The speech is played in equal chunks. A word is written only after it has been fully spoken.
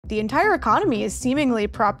the entire economy is seemingly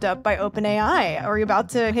propped up by OpenAI. Are we about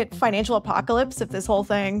to hit financial apocalypse if this whole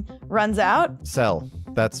thing runs out? Sell.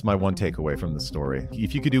 That's my one takeaway from the story.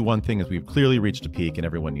 If you could do one thing, is we've clearly reached a peak and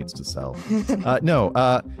everyone needs to sell.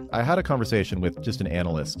 I had a conversation with just an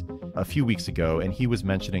analyst a few weeks ago, and he was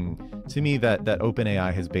mentioning to me that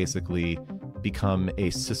OpenAI has basically become a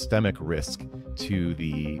systemic risk to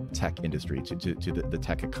the tech industry, to the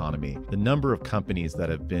tech economy. The number of companies that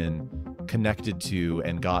have been connected to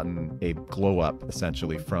and gotten a glow up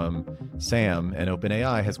essentially from Sam and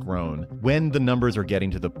OpenAI has grown. When the numbers are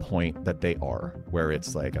getting to the point that they are, where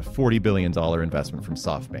it's like a $40 billion investment from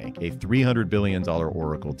SoftBank, a $300 billion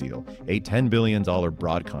Oracle deal, a $10 billion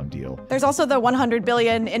Broadcom deal. There's also the $100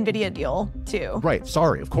 billion NVIDIA deal too. Right,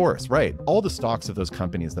 sorry, of course, right. All the stocks of those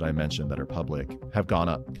companies that I mentioned that are public have gone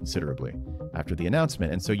up considerably after the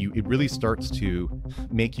announcement. And so it really starts to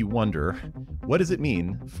make you wonder, what does it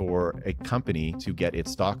mean for a company to get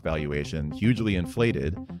its stock valuation hugely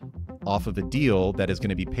inflated off of a deal that is going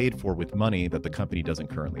to be paid for with money that the company doesn't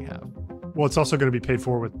currently have? Well, it's also going to be paid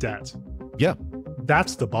for with debt. Yeah.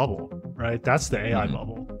 That's the bubble, right? That's the AI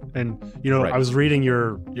bubble. And, Right. I was reading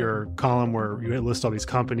your column where you list all these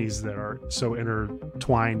companies that are so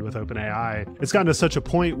intertwined with OpenAI. It's gotten to such a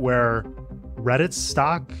point where Reddit's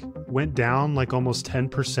stock went down like almost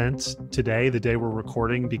 10% today, the day we're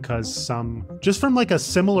recording, because just from like a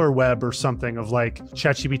similar web or something of like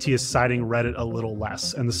ChatGPT is citing Reddit a little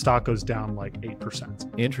less and the stock goes down like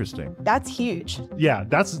 8%. Interesting. That's huge. Yeah,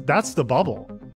 that's the bubble.